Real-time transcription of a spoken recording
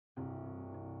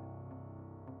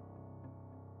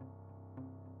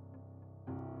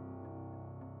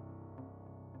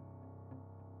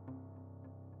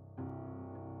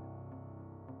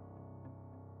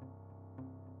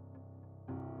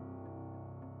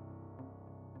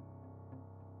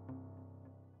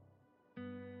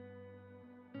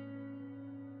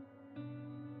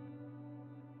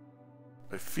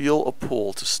I feel a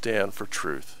pull to stand for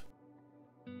truth.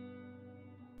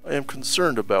 I am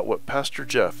concerned about what Pastor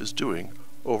Jeff is doing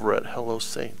over at Hello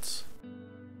Saints.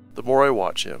 The more I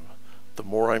watch him, the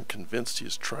more I'm convinced he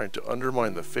is trying to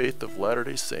undermine the faith of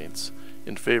Latter-day Saints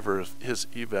in favor of his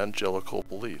evangelical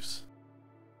beliefs.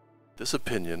 This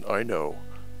opinion, I know,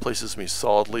 places me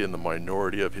solidly in the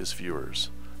minority of his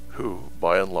viewers, who,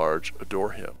 by and large,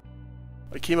 adore him.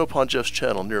 I came upon Jeff's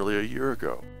channel nearly a year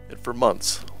ago, and for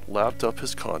months lapped up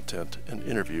his content and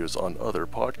interviews on other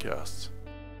podcasts.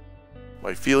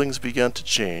 My feelings began to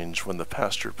change when the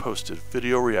pastor posted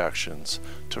video reactions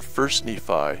to 1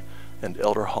 Nephi and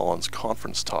Elder Holland's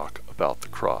conference talk about the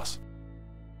cross,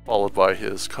 followed by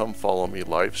his Come Follow Me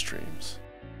live streams.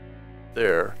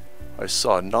 There, I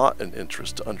saw not an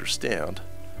interest to understand,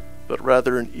 but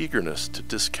rather an eagerness to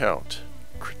discount,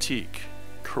 critique,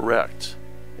 correct,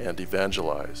 and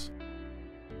evangelize.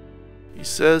 He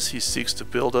says he seeks to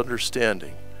build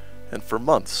understanding, and for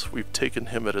months we've taken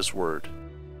him at his word.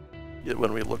 Yet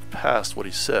when we look past what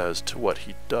he says to what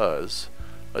he does,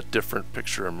 a different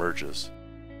picture emerges.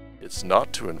 It's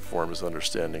not to inform his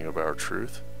understanding of our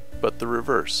truth, but the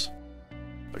reverse.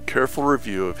 A careful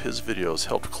review of his videos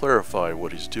helped clarify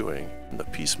what he's doing and the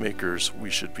peacemakers we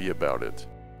should be about it.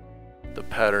 The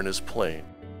pattern is plain.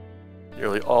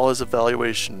 Nearly all his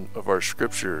evaluation of our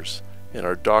scriptures and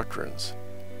our doctrines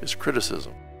is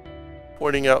criticism,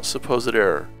 pointing out supposed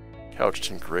error, couched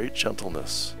in great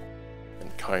gentleness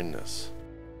and kindness.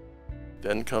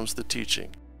 Then comes the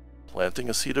teaching, planting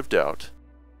a seed of doubt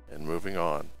and moving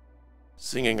on,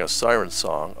 singing a siren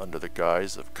song under the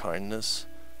guise of kindness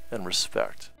and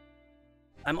respect.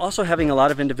 I'm also having a lot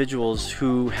of individuals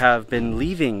who have been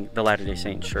leaving the Latter-day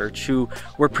Saint Church who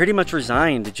were pretty much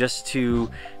resigned just to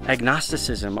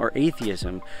agnosticism or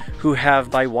atheism, who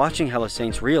have, by watching Hello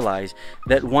Saints, realized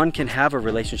that one can have a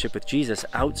relationship with Jesus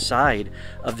outside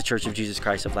of the Church of Jesus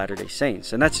Christ of Latter-day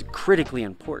Saints, and that's critically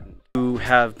important. Who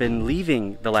have been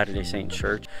leaving the Latter-day Saint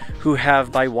Church, who have,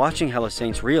 by watching Hello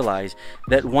Saints, realized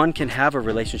that one can have a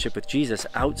relationship with Jesus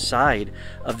outside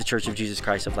of the Church of Jesus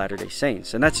Christ of Latter-day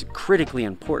Saints, and that's critically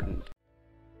important.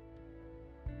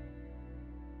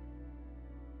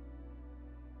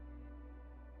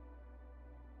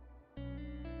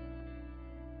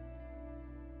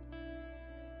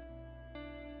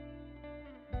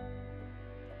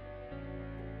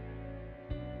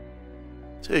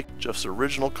 Take Jeff's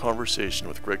original conversation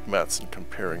with Greg Mattson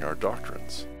comparing our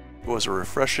doctrines. It was a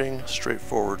refreshing,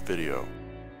 straightforward video,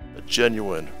 a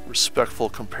genuine, respectful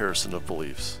comparison of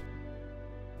beliefs.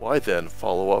 Why then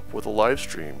follow up with a live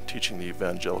stream teaching the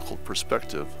evangelical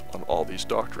perspective on all these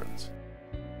doctrines?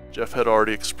 Jeff had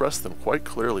already expressed them quite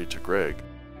clearly to Greg.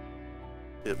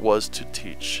 It was to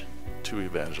teach, to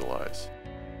evangelize.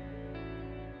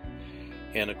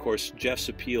 And of course, Jeff's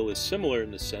appeal is similar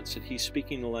in the sense that he's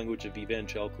speaking the language of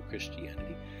evangelical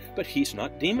Christianity, but he's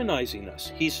not demonizing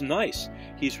us. He's nice,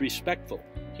 he's respectful,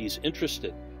 he's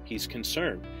interested, he's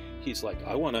concerned. He's like,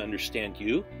 I want to understand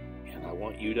you, and I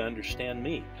want you to understand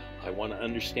me. I want to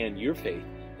understand your faith,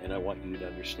 and I want you to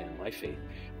understand my faith.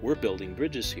 We're building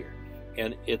bridges here,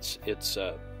 and it's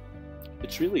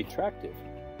really attractive.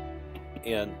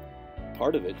 And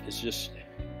part of it is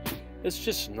it's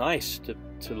just nice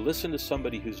to listen to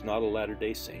somebody who's not a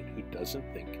Latter-day Saint, who doesn't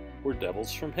think we're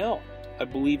devils from hell. I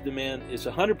believe the man is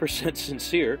 100%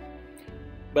 sincere,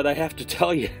 but I have to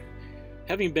tell you,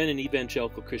 having been in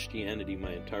evangelical Christianity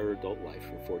my entire adult life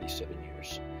for 47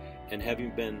 years, and having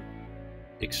been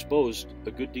exposed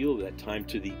a good deal of that time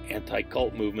to the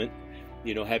anti-cult movement,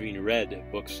 you know, having read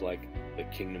books like The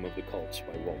Kingdom of the Cults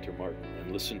by Walter Martin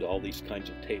and listened to all these kinds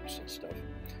of tapes and stuff,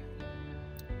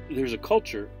 there's a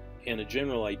culture and a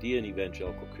general idea in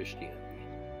evangelical Christianity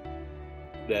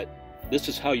that this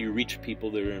is how you reach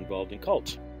people that are involved in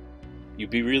cults. You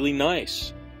be really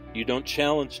nice. You don't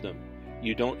challenge them.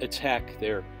 You don't attack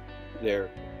their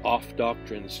off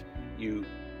doctrines. You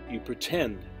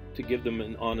pretend to give them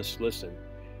an honest listen.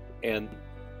 And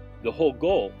the whole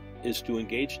goal is to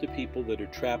engage the people that are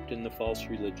trapped in the false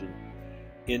religion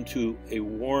into a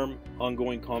warm,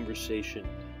 ongoing conversation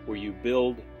where you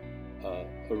build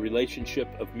a relationship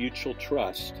of mutual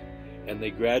trust, and they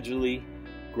gradually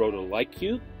grow to like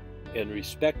you and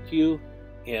respect you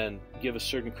and give a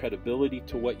certain credibility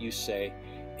to what you say,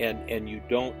 and you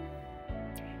don't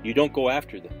go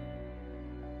after them.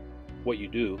 What you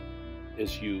do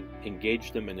is you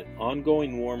engage them in an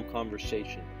ongoing warm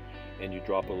conversation, and you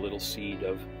drop a little seed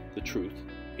of the truth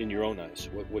in your own eyes,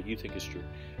 what you think is true.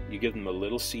 You give them a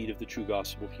little seed of the true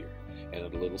gospel here and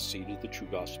a little seed of the true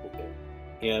gospel there,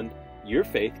 and your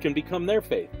faith can become their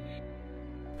faith.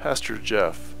 Pastor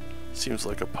Jeff seems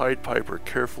like a Pied Piper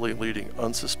carefully leading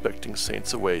unsuspecting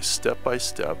saints away step by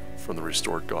step from the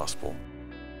restored gospel.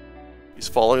 He's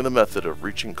following the method of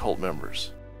reaching cult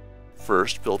members.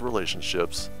 First, build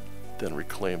relationships, then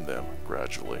reclaim them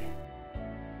gradually.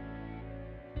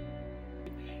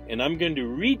 And I'm going to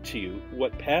read to you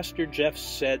what Pastor Jeff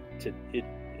said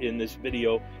in this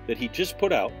video that he just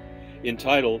put out,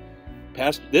 entitled,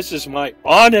 "This is my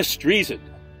honest reason,"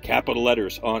 capital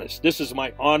letters, honest. "This is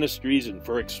my honest reason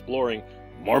for exploring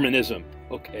Mormonism."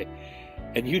 Okay.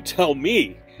 And you tell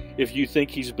me if you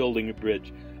think he's building a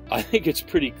bridge. I think it's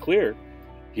pretty clear.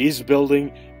 He's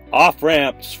building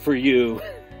off-ramps for you.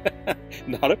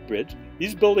 Not a bridge.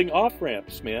 He's building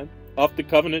off-ramps, man. Off the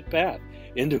covenant path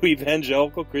into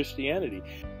evangelical Christianity.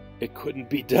 It couldn't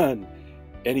be done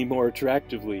any more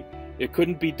attractively. It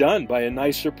couldn't be done by a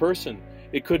nicer person.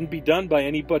 It couldn't be done by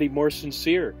anybody more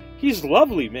sincere. He's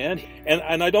lovely, man.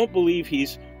 And I don't believe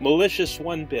he's malicious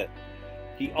one bit.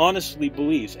 He honestly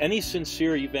believes, any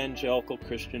sincere evangelical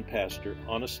Christian pastor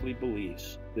honestly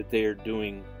believes that they are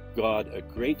doing God a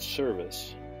great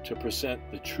service to present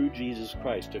the true Jesus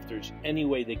Christ, if there's any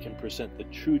way they can present the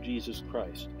true Jesus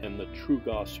Christ and the true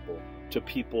gospel to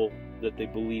people that they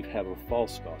believe have a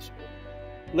false gospel.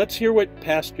 Let's hear what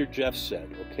Pastor Jeff said,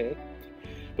 okay?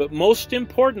 But most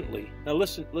importantly, now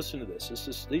listen to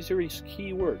this. These are his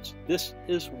key words. This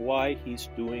is why he's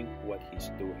doing what he's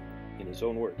doing, in his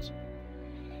own words.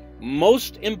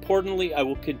 "Most importantly, I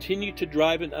will continue to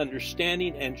drive an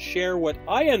understanding and share what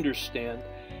I understand,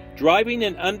 driving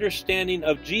an understanding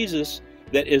of Jesus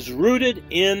that is rooted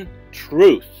in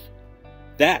truth."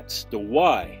 That's the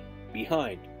why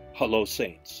behind Hello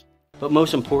Saints. But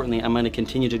most importantly, I'm going to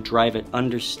continue to drive at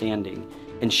understanding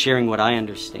and sharing what I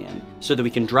understand, so that we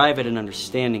can drive at an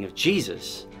understanding of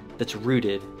Jesus that's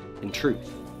rooted in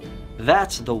truth.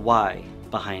 That's the why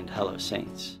behind Hello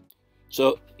Saints.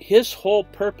 So his whole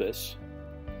purpose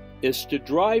is to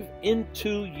drive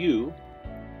into you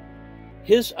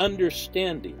his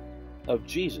understanding of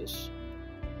Jesus,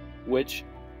 which,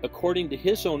 according to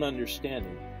his own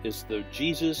understanding, is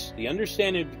the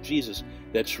understanding of Jesus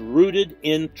that's rooted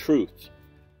in truth.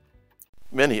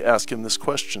 Many ask him this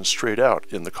question straight out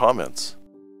in the comments,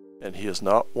 and he has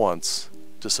not once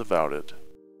disavowed it.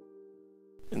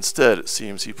 Instead, it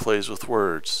seems he plays with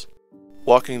words,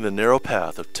 walking the narrow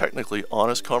path of technically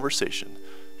honest conversation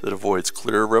that avoids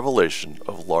clear revelation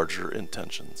of larger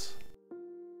intentions.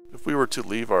 If we were to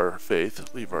leave our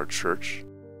faith, leave our church,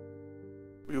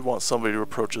 we would want somebody to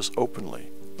approach us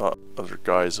openly, not under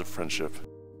guise of friendship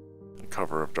and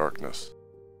cover of darkness.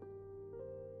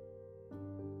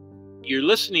 You're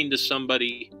listening to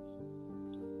somebody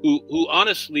who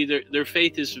honestly, their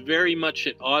faith is very much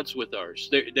at odds with ours.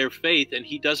 Their faith, and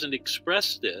he doesn't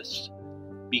express this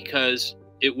because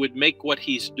it would make what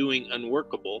he's doing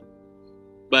unworkable.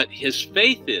 But his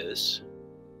faith is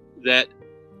that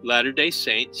Latter-day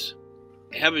Saints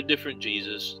have a different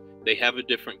Jesus. They have a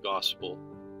different gospel.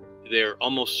 They're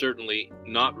almost certainly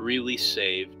not really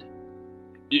saved.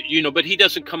 But he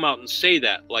doesn't come out and say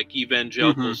that like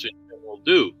evangelicals in general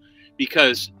do,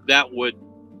 because that would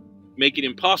make it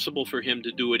impossible for him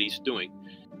to do what he's doing.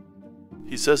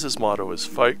 He says his motto is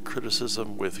fight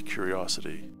criticism with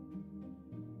curiosity.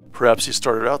 Perhaps he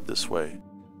started out this way.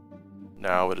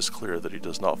 Now it is clear that he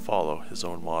does not follow his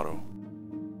own motto.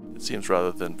 It seems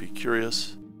rather than be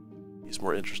curious, he's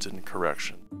more interested in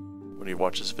correction. When he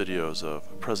watches videos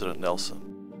of President Nelson,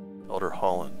 Elder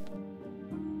Holland,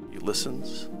 he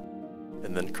listens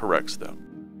and then corrects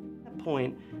them. At that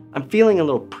point, I'm feeling a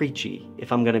little preachy,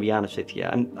 if I'm going to be honest with you.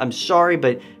 I'm sorry,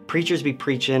 but preachers be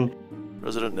preaching.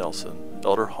 President Nelson,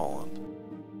 Elder Holland,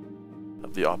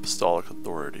 have the apostolic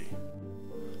authority.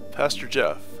 Pastor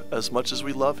Jeff, as much as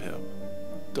we love him,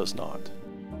 does not.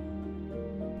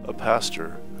 A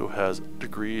pastor who has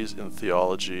degrees in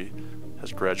theology,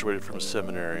 has graduated from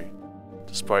seminary,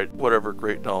 despite whatever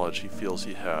great knowledge he feels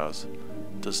he has,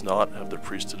 does not have the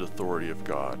priesthood authority of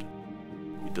God.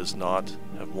 He does not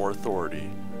have more authority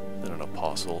than an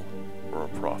apostle or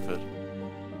a prophet.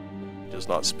 He does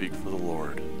not speak for the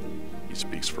Lord. He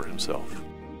speaks for himself.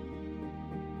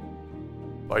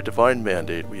 By divine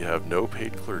mandate, we have no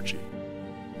paid clergy.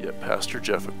 Yet Pastor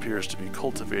Jeff appears to be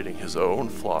cultivating his own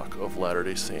flock of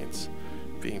Latter-day Saints,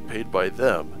 being paid by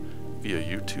them via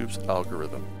YouTube's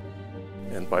algorithm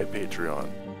and by Patreon.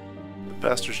 The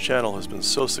pastor's channel has been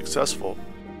so successful,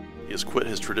 he has quit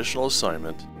his traditional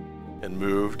assignment and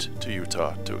moved to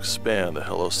Utah to expand the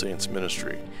Hello Saints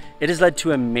ministry. It has led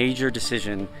to a major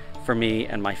decision for me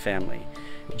and my family.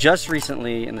 Just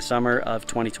recently, in the summer of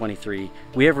 2023,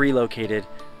 we have relocated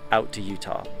out to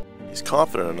Utah. He's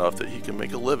confident enough that he can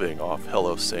make a living off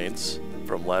Hello Saints,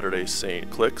 from Latter-day Saint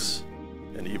cliques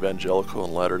and evangelical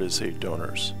and Latter-day Saint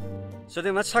donors. So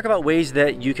then let's talk about ways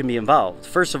that you can be involved.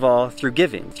 First of all, through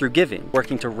giving,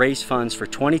 working to raise funds for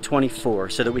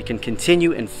 2024 so that we can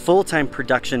continue in full-time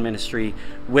production ministry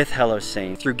with Hello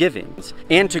Saints through giving,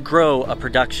 and to grow a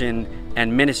production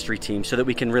and ministry team so that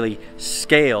we can really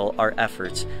scale our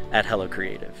efforts at Hello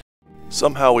Creative.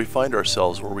 Somehow we find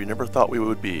ourselves where we never thought we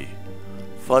would be,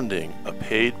 funding a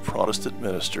paid Protestant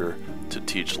minister to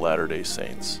teach Latter-day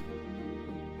Saints.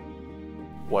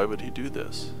 Why would he do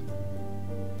this?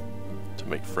 To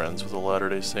make friends with the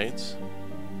Latter-day Saints?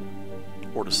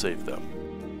 Or to save them?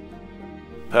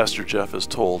 Pastor Jeff has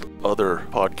told other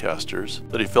podcasters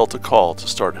that he felt a call to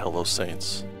start Hello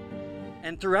Saints.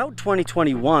 And throughout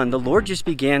 2021, the Lord just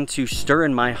began to stir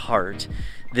in my heart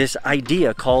this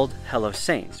idea called Hello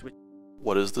Saints.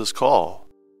 What is this call?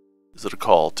 Is it a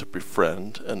call to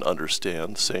befriend and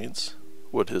understand saints?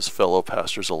 Would his fellow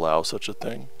pastors allow such a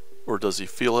thing? Or does he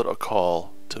feel it a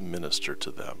call to minister to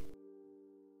them?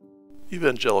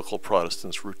 Evangelical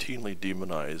Protestants routinely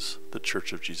demonize the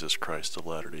Church of Jesus Christ of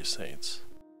Latter-day Saints.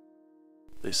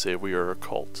 They say we are a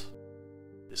cult.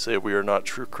 They say we are not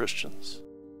true Christians.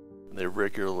 And they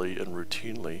regularly and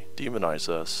routinely demonize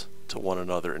us to one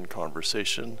another in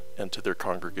conversation and to their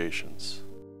congregations.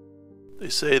 They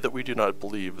say that we do not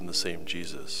believe in the same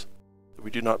Jesus, that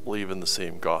we do not believe in the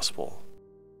same gospel.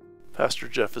 Pastor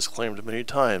Jeff has claimed many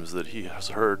times that he has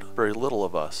heard very little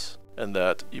of us, and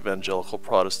that evangelical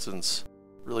Protestants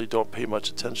really don't pay much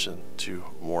attention to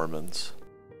Mormons.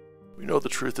 We know the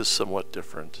truth is somewhat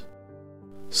different.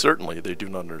 Certainly they do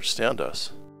not understand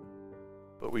us,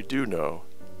 but we do know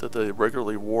that they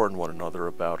regularly warn one another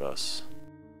about us.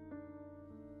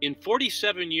 In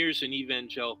 47 years in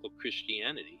evangelical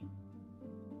Christianity,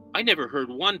 I never heard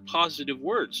one positive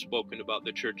word spoken about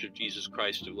the Church of Jesus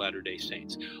Christ of Latter-day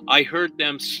Saints. I heard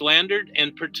them slandered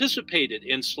and participated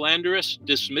in slanderous,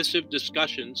 dismissive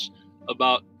discussions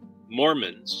about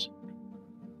Mormons,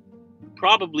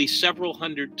 probably several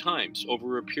hundred times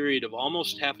over a period of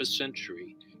almost half a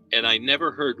century, and I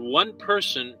never heard one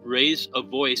person raise a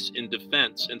voice in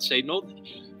defense and say, no,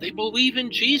 they believe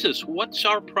in Jesus. What's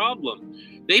our problem?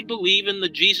 They believe in the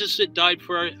Jesus that died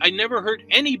for our... I never heard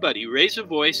anybody raise a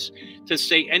voice to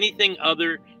say anything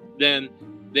other than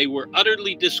they were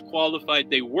utterly disqualified.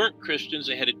 They weren't Christians.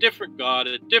 They had a different God,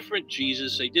 a different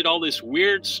Jesus. They did all this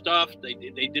weird stuff. They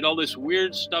did all this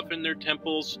weird stuff in their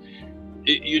temples.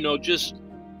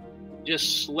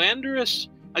 Just slanderous.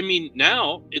 I mean,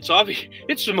 now it's obvious.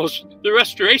 The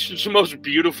restoration's the most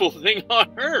beautiful thing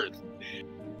on earth.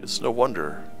 It's no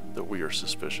wonder that we are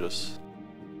suspicious.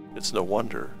 It's no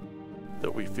wonder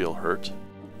that we feel hurt.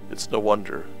 It's no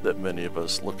wonder that many of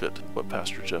us look at what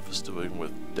Pastor Jeff is doing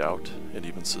with doubt and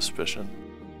even suspicion.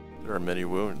 There are many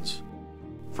wounds.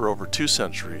 For over 2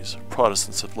 centuries,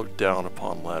 Protestants have looked down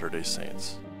upon Latter-day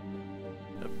Saints,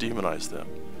 have demonized them,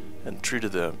 and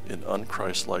treated them in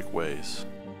un-Christ-like ways.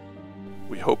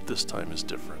 We hope this time is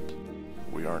different.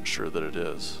 We aren't sure that it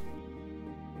is.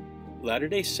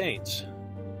 Latter-day Saints,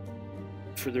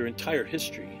 for their entire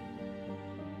history,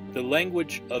 the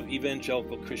language of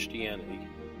evangelical Christianity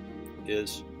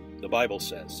is the Bible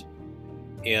says.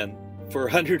 And for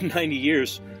 190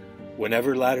 years,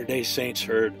 whenever Latter-day Saints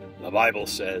heard the Bible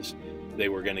says, they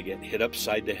were going to get hit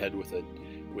upside the head with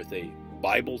a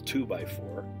Bible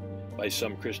 2x4 by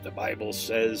some Christian. The Bible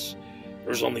says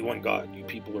there's only one God. You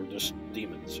people are just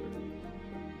demons.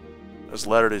 As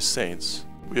Latter-day Saints,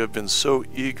 we have been so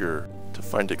eager to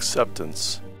find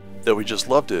acceptance that we just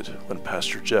loved it when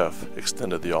Pastor Jeff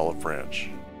extended the olive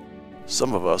branch.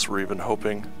 Some of us were even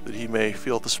hoping that he may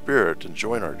feel the Spirit and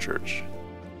join our church.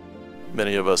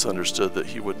 Many of us understood that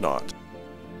he would not.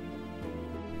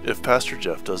 If Pastor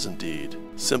Jeff does indeed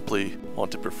simply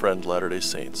want to befriend Latter-day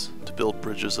Saints, to build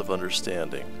bridges of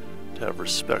understanding, to have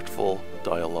respectful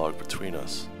dialogue between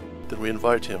us, then we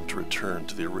invite him to return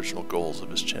to the original goals of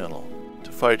his channel,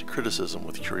 to fight criticism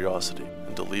with curiosity,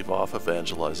 and to leave off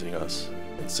evangelizing us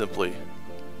and simply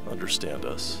understand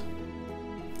us.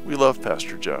 We love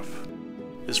Pastor Jeff.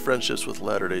 His friendships with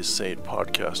Latter-day Saint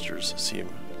podcasters seem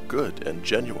good and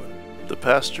genuine. The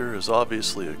pastor is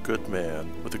obviously a good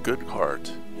man with a good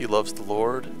heart. He loves the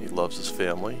Lord, he loves his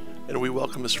family, and we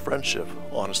welcome his friendship,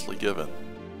 honestly given.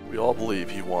 We all believe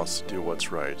he wants to do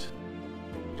what's right.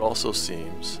 It also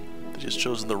seems that he has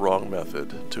chosen the wrong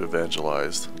method to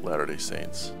evangelize Latter-day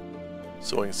Saints.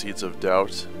 Sowing seeds of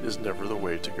doubt is never the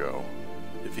way to go.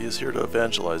 If he is here to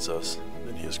evangelize us,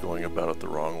 then he is going about it the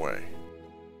wrong way.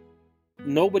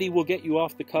 Nobody will get you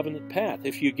off the covenant path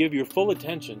if you give your full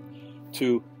attention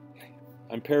to,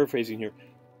 I'm paraphrasing here,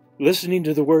 listening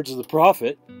to the words of the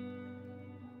prophet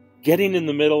getting in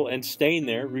the middle and staying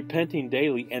there, repenting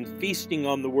daily, and feasting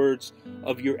on the words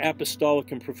of your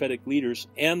apostolic and prophetic leaders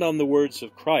and on the words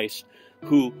of Christ,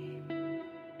 who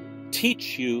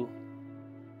teach you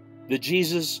the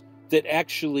Jesus that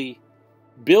actually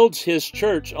builds his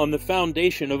church on the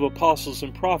foundation of apostles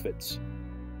and prophets.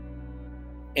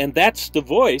 And that's the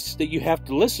voice that you have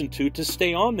to listen to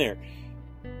stay on there.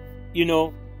 You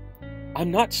know,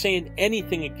 I'm not saying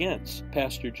anything against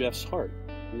Pastor Jeff's heart.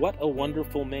 What a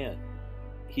wonderful man.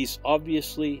 He's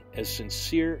obviously as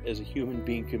sincere as a human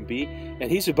being can be,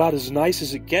 and he's about as nice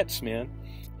as it gets, man.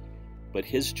 But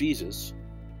his Jesus,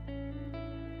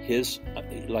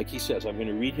 like he says, I'm going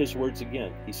to read his words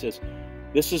again. He says,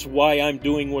 this is why I'm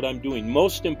doing what I'm doing.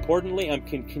 Most importantly, I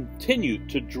can continue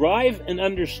to drive an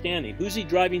understanding. Who's he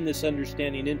driving this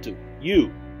understanding into?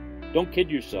 You. Don't kid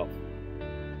yourself.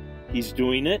 He's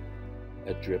doing it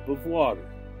a drip of water,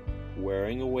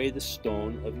 wearing away the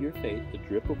stone of your faith, a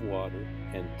drip of water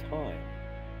and time,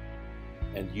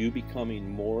 and you becoming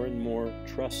more and more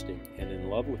trusting and in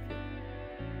love with him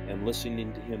and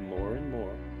listening to him more and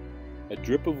more. A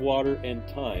drip of water and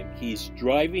time. He's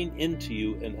driving into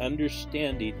you an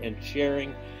understanding and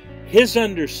sharing his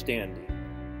understanding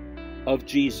of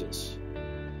Jesus,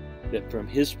 that from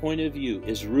his point of view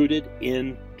is rooted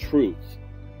in truth.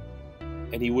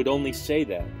 And he would only say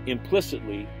that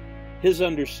implicitly. His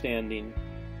understanding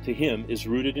to him is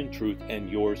rooted in truth and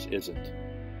yours isn't.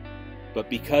 But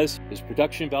because his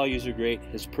production values are great,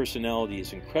 his personality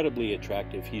is incredibly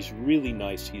attractive, he's really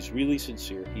nice, he's really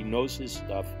sincere, he knows his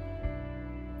stuff,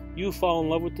 you fall in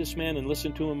love with this man and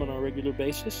listen to him on a regular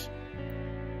basis,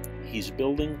 he's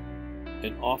building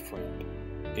an off-ramp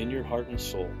in your heart and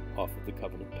soul off of the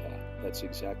covenant path. That's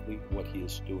exactly what he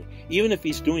is doing. Even if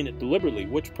he's doing it deliberately,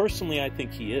 which personally I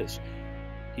think he is,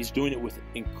 he's doing it with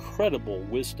incredible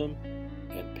wisdom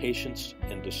and patience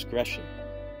and discretion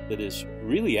that is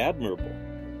really admirable.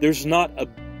 There's not a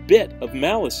bit of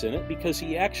malice in it because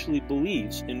he actually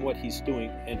believes in what he's doing,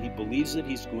 and he believes that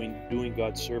he's doing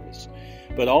God's service.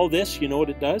 But all this, you know what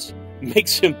it does?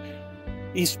 Makes him,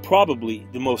 he's probably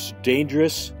the most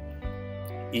dangerous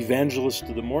evangelist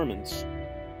to the Mormons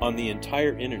on the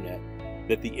entire internet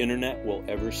that the internet will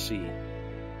ever see.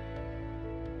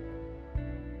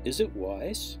 Is it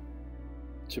wise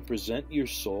to present your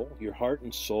soul, your heart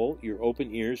and soul, your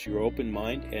open ears, your open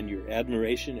mind, and your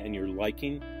admiration and your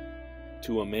liking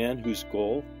to a man whose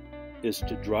goal is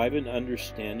to drive an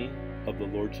understanding of the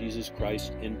Lord Jesus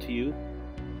Christ into you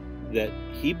that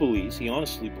he believes, he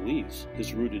honestly believes,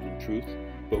 is rooted in truth,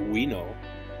 but we know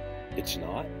it's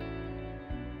not?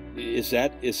 Is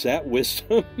that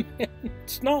wisdom?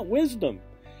 It's not wisdom.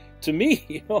 To me,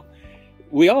 you know,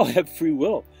 we all have free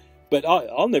will, but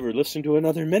I'll never listen to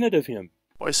another minute of him.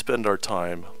 Why spend our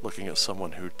time looking at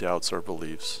someone who doubts our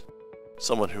beliefs,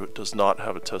 someone who does not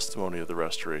have a testimony of the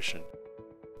restoration,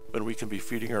 when we can be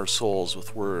feeding our souls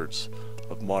with words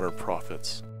of modern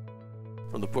prophets,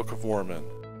 from the Book of Mormon,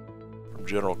 from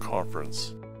General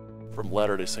Conference, from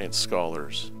Latter-day Saints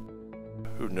scholars,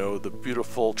 who know the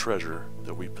beautiful treasure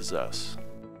that we possess.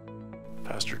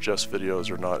 Pastor Jeff's videos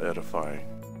are not edifying.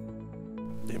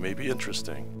 They may be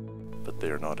interesting, but they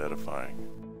are not edifying.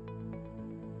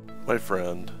 My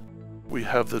friend, we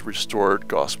have the restored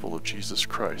gospel of Jesus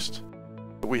Christ.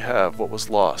 We have what was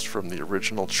lost from the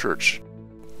original church.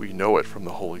 We know it from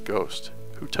the Holy Ghost,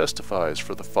 who testifies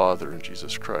for the Father in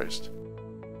Jesus Christ.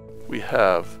 We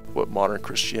have what modern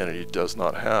Christianity does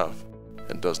not have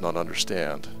and does not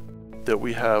understand, that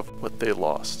we have what they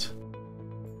lost.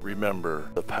 Remember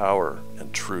the power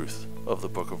and truth of the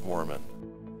Book of Mormon.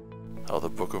 How the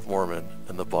Book of Mormon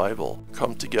and the Bible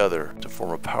come together to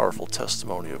form a powerful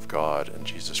testimony of God and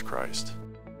Jesus Christ.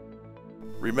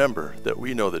 Remember that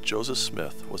we know that Joseph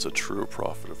Smith was a true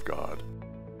prophet of God.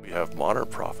 We have modern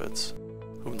prophets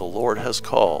whom the Lord has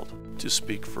called to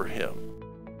speak for him.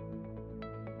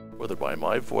 Whether by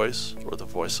my voice or the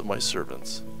voice of my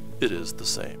servants, it is the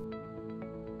same.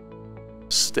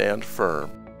 Stand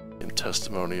firm in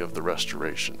testimony of the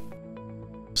restoration.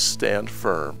 Stand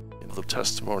firm in the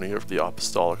testimony of the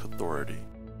apostolic authority.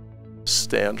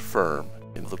 Stand firm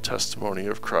in the testimony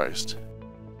of Christ.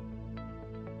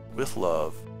 With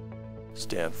love,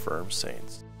 stand firm,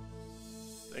 saints.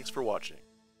 Thanks for watching.